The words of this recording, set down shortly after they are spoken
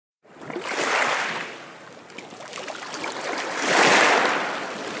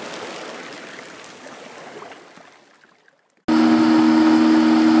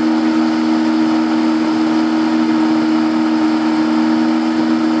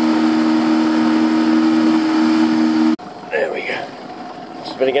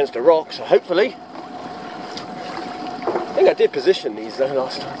been against a rock, so hopefully. I think I did position these though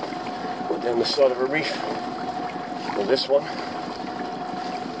last time. Went down the side of a reef. Or this one.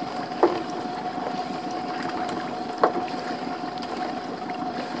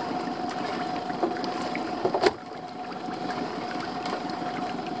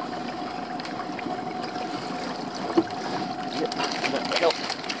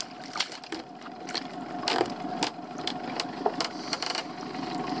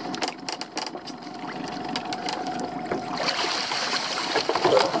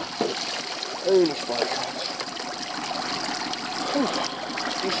 Only 5 cards.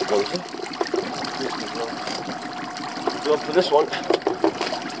 Decent ones, huh? Decent glove. Glove for this one.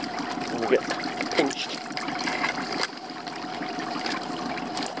 And we get pinched.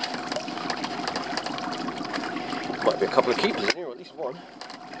 Might be a couple of keepers in here, or at least one.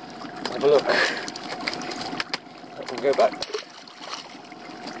 Have a look. That one go back.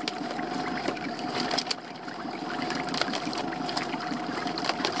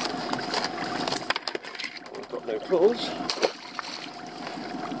 No claws.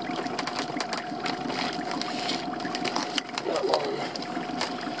 That one,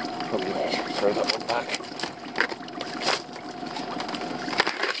 probably throw that one back.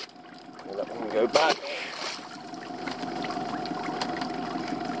 And that one can go back.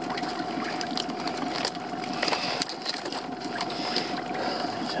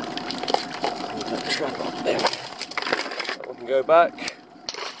 Put that trap up there. That one can go back.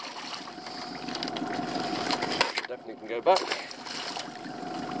 Definitely can go back.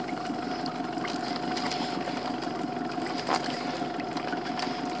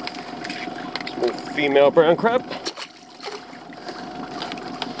 Small female brown crab.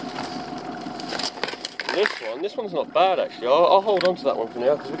 This one's not bad actually. I'll hold on to that one for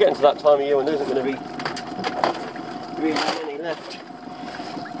now because we're getting to that time of year when there isn't going to be really many left.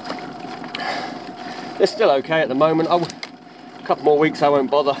 They're still okay at the moment. A couple more weeks I won't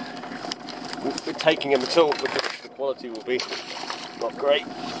bother with taking them at all because the quality will be not great.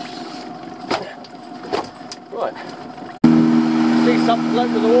 Right. See something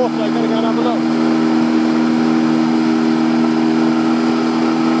floating in the water, I'm going to go and have a look.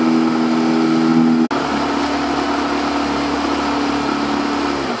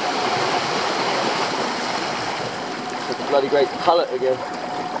 It's a bloody great pullet again.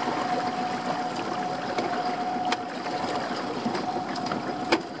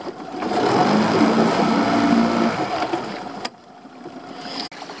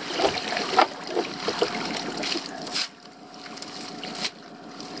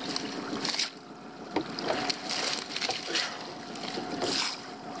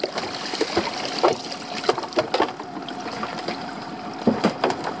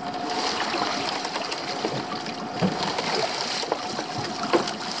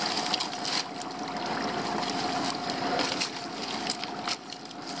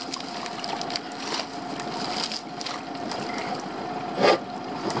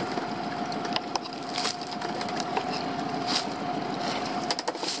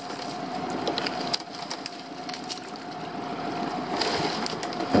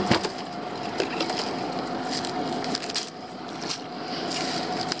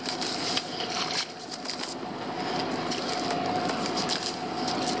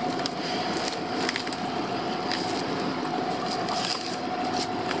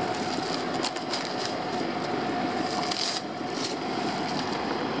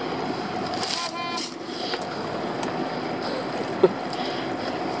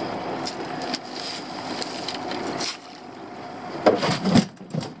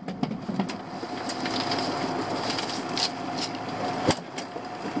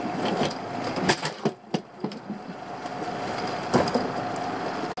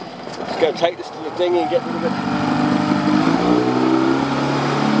 Go take this to the dinghy and get rid of it.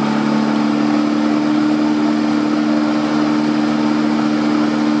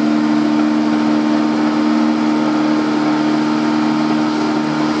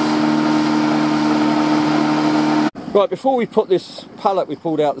 Right, before we put this pallet we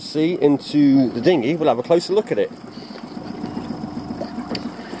pulled out the sea into the dinghy, we'll have a closer look at it.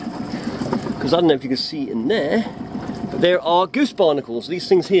 Because I don't know if you can see in there, but there are goose barnacles, these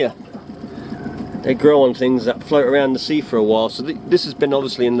things here. They grow on things that float around the sea for a while, so this has been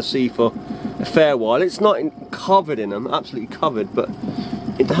obviously in the sea for a fair while. It's not covered in them, absolutely covered, but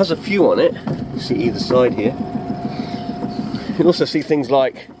it has a few on it. You see either side here. You can also see things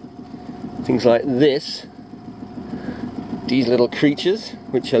like this. These little creatures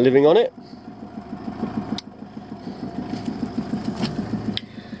which are living on it.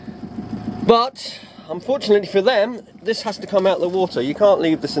 But unfortunately for them, this has to come out of the water. You can't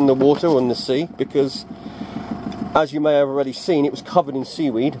leave this in the water or in the sea because, as you may have already seen, it was covered in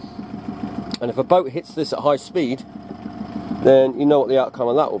seaweed. And if a boat hits this at high speed, then you know what the outcome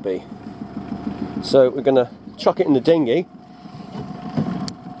of that will be. So we're going to chuck it in the dinghy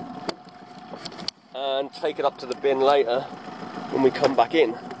and take it up to the bin later when we come back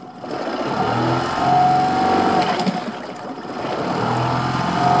in.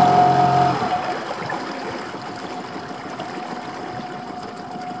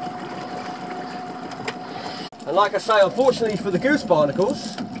 And like I say, unfortunately for the goose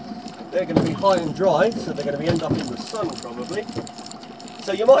barnacles, they're going to be high and dry, so they're going to end up in the sun probably.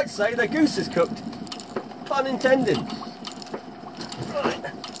 So you might say their goose is cooked. Pun intended. Right.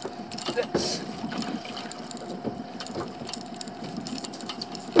 Let's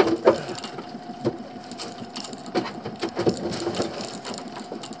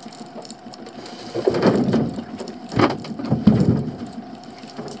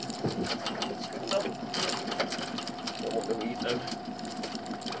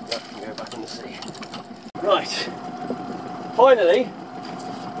Right, finally,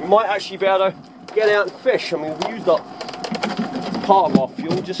 we might actually be able to get out and fish. I mean, we've used up part of our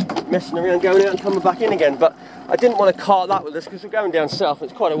fuel just messing around, going out and coming back in again, but I didn't want to cart that with us because we're going down south and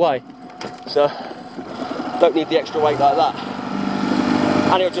it's quite a way, so don't need the extra weight like that,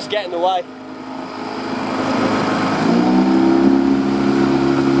 and it'll just get in the way.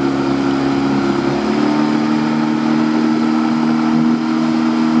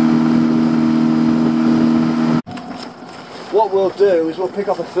 What we'll do is we'll pick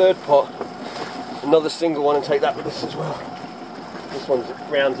up a third pot, another single one, and take that with us as well. This one's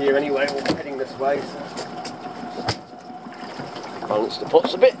round here anyway, we're heading this way, so balance the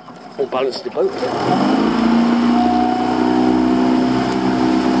pots a bit, or balance the boat a bit.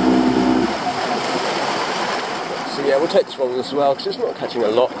 So yeah, we'll take this one with us as well, because it's not catching a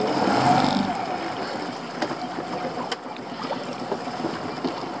lot.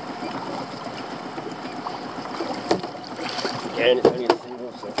 Again, it's only a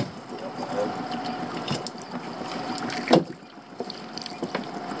single, so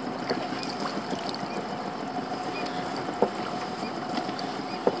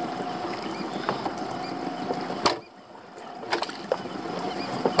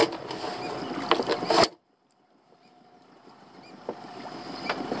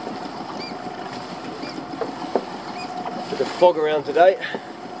bit of fog around today.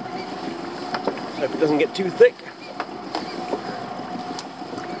 Hope it doesn't get too thick.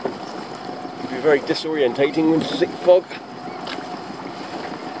 Very disorientating with thick fog.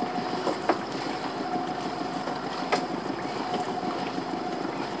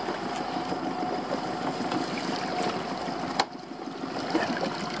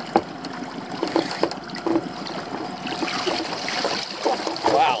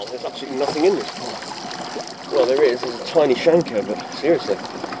 Wow, there's absolutely nothing in this pond. Well, there's a tiny shanker, but seriously.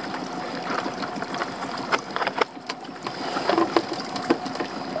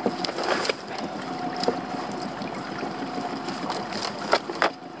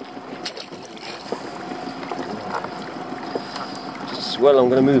 Well, I'm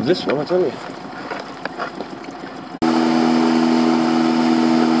going to move this one, I tell you.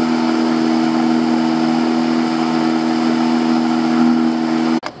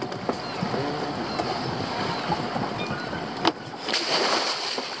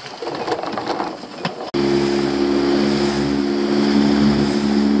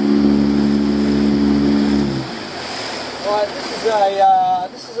 Right,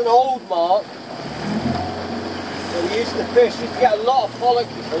 this is an old mark. We used to fish, used to get a lot of pollock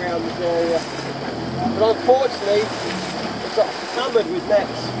around this area, but unfortunately it got hammered with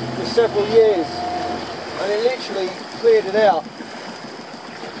nets for several years and it literally cleared it out.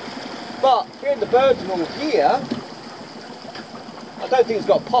 But being the birds are all here, I don't think it's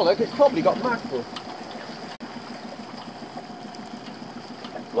got pollock, it's probably got mackerel.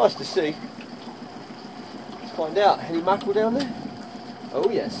 Nice to see. Let's find out. Any mackerel down there? Oh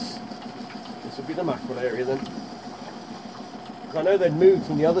yes, this will be the mackerel area then. I know they'd moved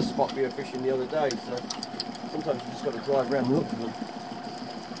from the other spot we were fishing the other day, so sometimes you just got to drive around and look for them.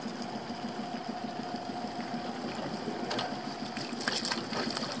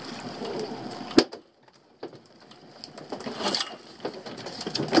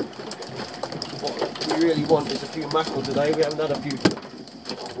 What we really want is a few mackerel today. We haven't had a few,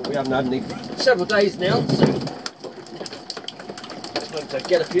 well, we haven't had any for several days now, so just want to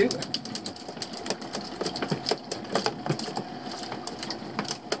get a few.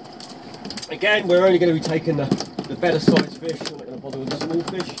 Again, we're only going to be taking the better sized fish, we're not going to bother with the small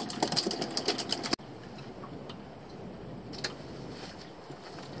fish.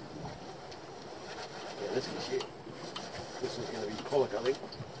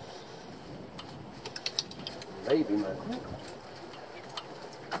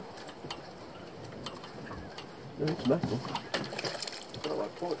 It's mackerel. I don't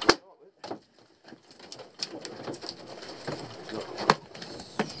like pollock to start with.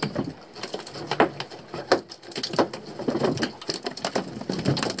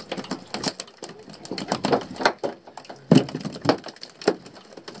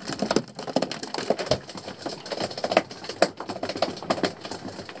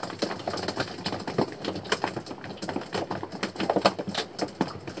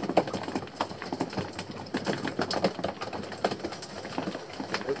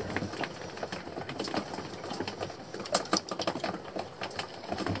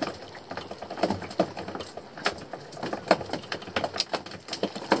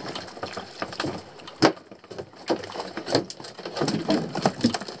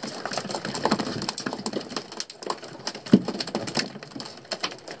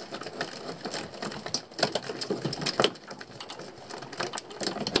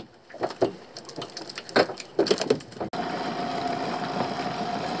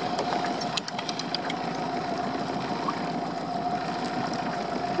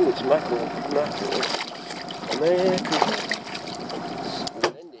 It's mackerel, Splendid.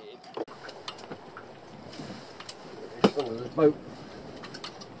 There's some of this boat.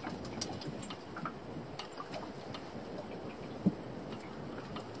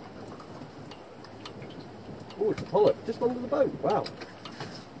 Oh, it's a pollock just under the boat. Wow,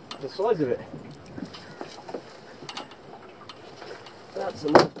 the size of it. That's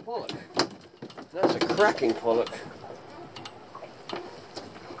a nice pollock. That's a cracking pollock.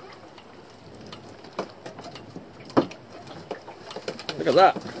 Look at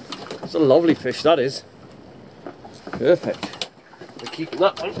that. It's a lovely fish, that is. Perfect. We're keeping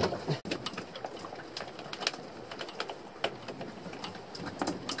that one.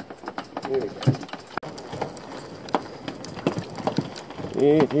 Here we go.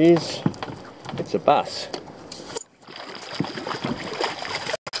 Here it is. It's a bass.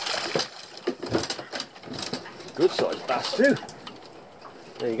 Good sized bass too.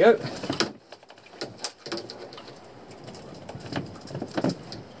 There you go.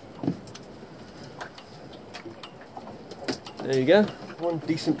 There you go, one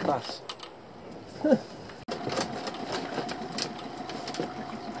decent bass.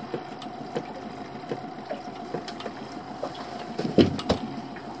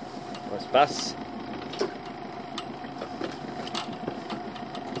 Nice bass.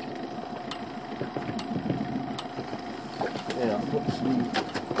 Yeah, I'll put some.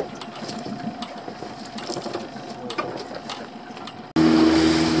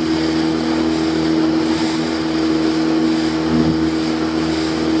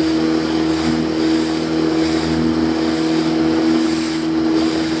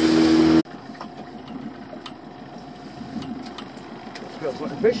 Feels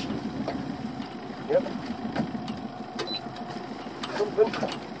like a fish. Yep. Something.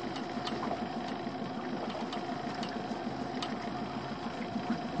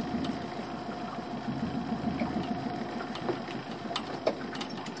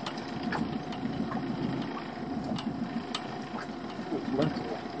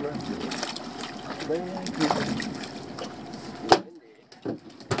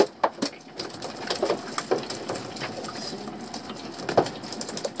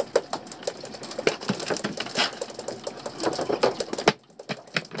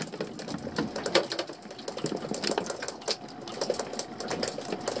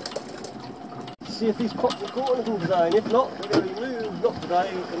 See if these pots are caught anything today, and if not, they're going to be moved, not today,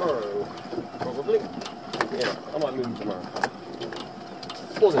 tomorrow. Probably. Yeah, I might move them tomorrow.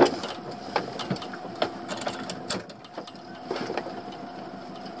 Positive.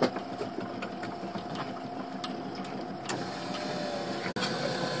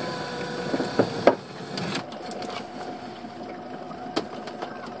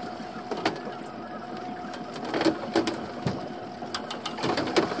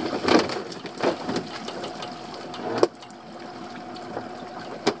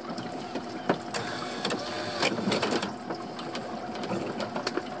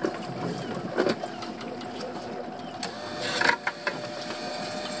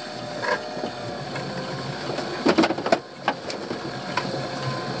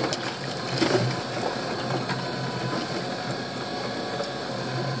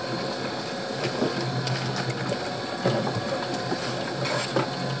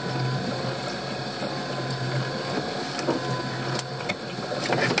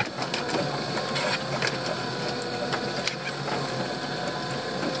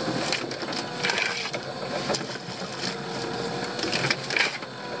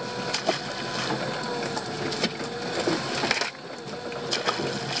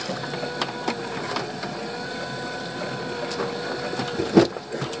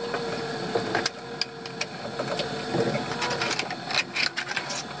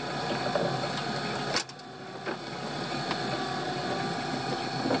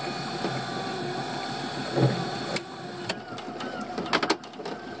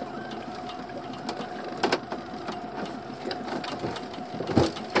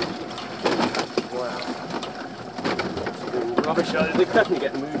 shot. They definitely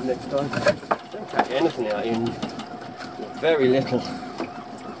get moved next time. Don't catch anything out here. Very little.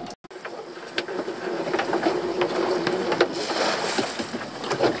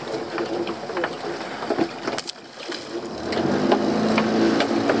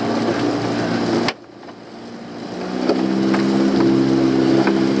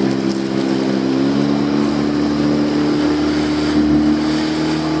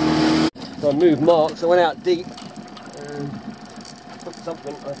 So I moved marks. I went out deep and took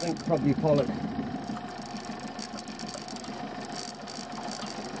something. I think probably Pollack.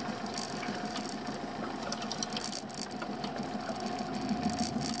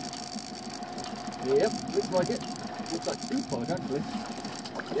 Yep, looks like it. Looks like 2 Pollack actually.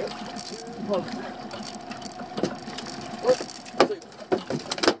 Yep, 2 Pollack.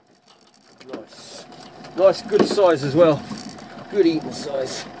 Nice. Nice, good size as well. Good eating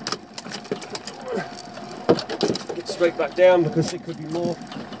size. Get straight back down because there could be more.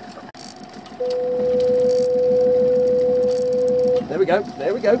 There we go,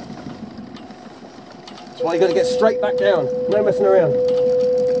 there we go. That's why you got to get straight back down. No messing around.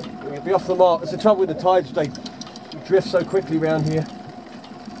 You'll be off the mark. It's the trouble with the tides, they drift so quickly around here.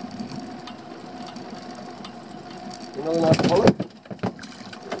 Another nice Pollack.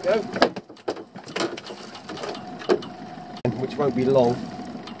 There we go. Which won't be long.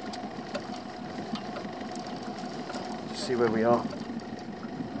 Just see where we are.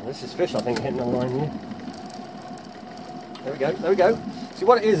 Oh, this is fish, I think, hitting the line here. There we go, there we go. See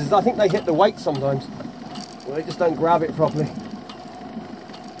what it is I think they hit the weight sometimes. Well, they just don't grab it properly.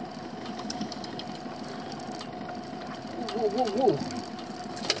 Whoa, whoa, whoa.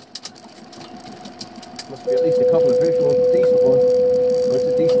 Must be at least a couple of fish, or a decent one. Oh, it's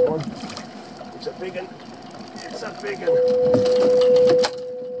a decent one. It's a big one. It's a big one.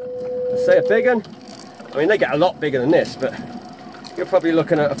 I say a big one. I mean, they get a lot bigger than this, but you're probably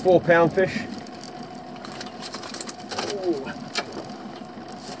looking at a 4-pound fish.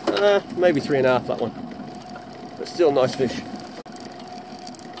 Maybe 3.5, that one. But still nice fish.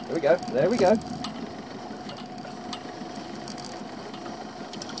 There we go, there we go.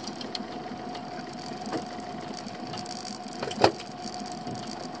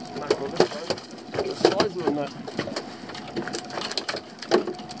 Mackerel this time. Look at the size of them, that.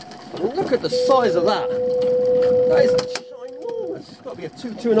 And look at the size of that. That is ginormous. It's got to be a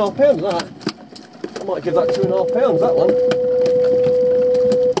 2.5 pounds, that. I might give that 2.5 pounds, that one.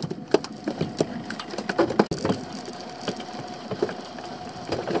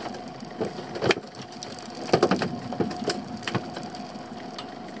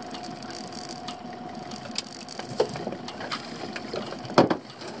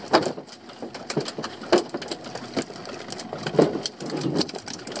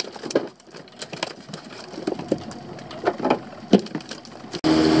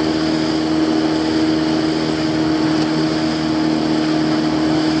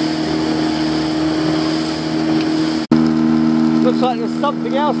 Looks like there's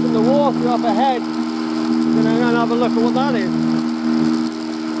something else in the water up ahead. I'm going to go and have a look at what that is.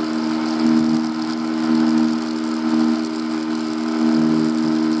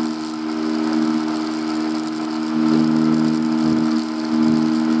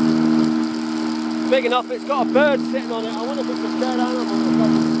 Big enough, it's got a bird sitting on it. I wonder if it's a dead animal or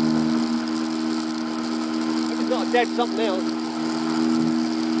something. If it's not a dead something else.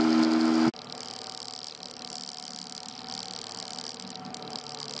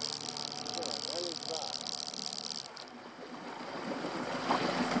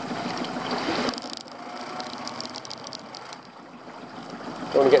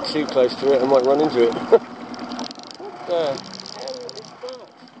 Don't want to get too close to it, I might run into it. What the hell is that?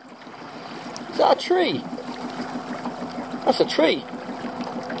 Is that a tree? That's a tree.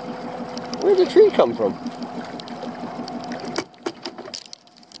 Where did the tree come from?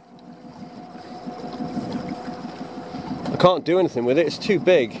 I can't do anything with it, it's too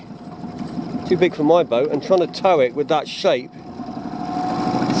big. Too big for my boat, and trying to tow it with that shape,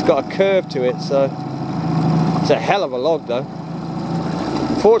 it's got a curve to it, so it's a hell of a log though.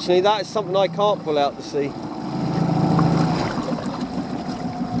 Fortunately, that is something I can't pull out to sea.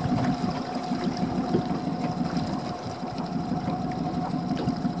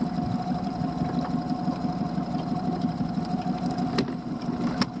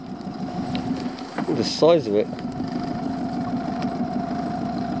 Look at the size of it.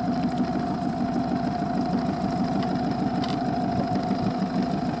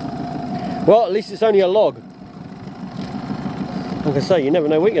 Well, at least it's only a log. Like I say, you never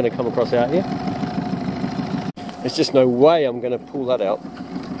know what you're going to come across out here. There's just no way I'm going to pull that out.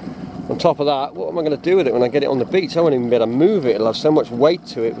 On top of that, what am I going to do with it when I get it on the beach? I won't even be able to move it. It'll have so much weight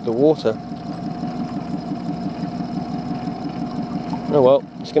to it with the water. Oh well,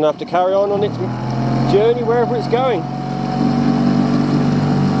 it's going to have to carry on its journey wherever it's going.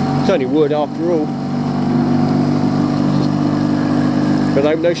 It's only wood after all. But I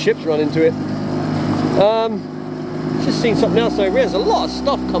hope no ships run into it. Just seen something else over here. There's a lot of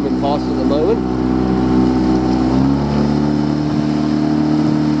stuff coming past at the moment.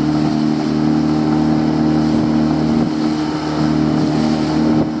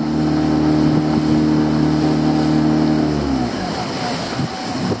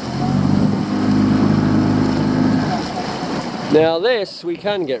 Now this we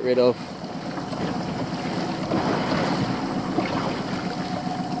can get rid of.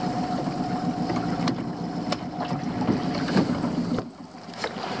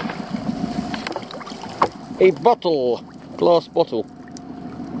 A bottle, glass bottle.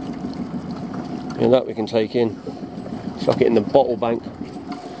 And that we can take in. Chuck it in the bottle bank.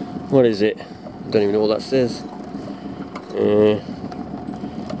 What is it? I don't even know what that says.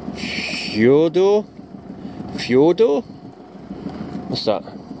 Fjordor? What's that?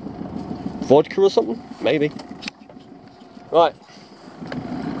 Vodka or something? Maybe. Right.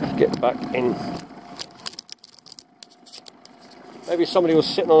 Get back in. Maybe somebody was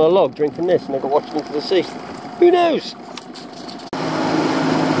sitting on a log drinking this and they got watching into the sea. Who knows?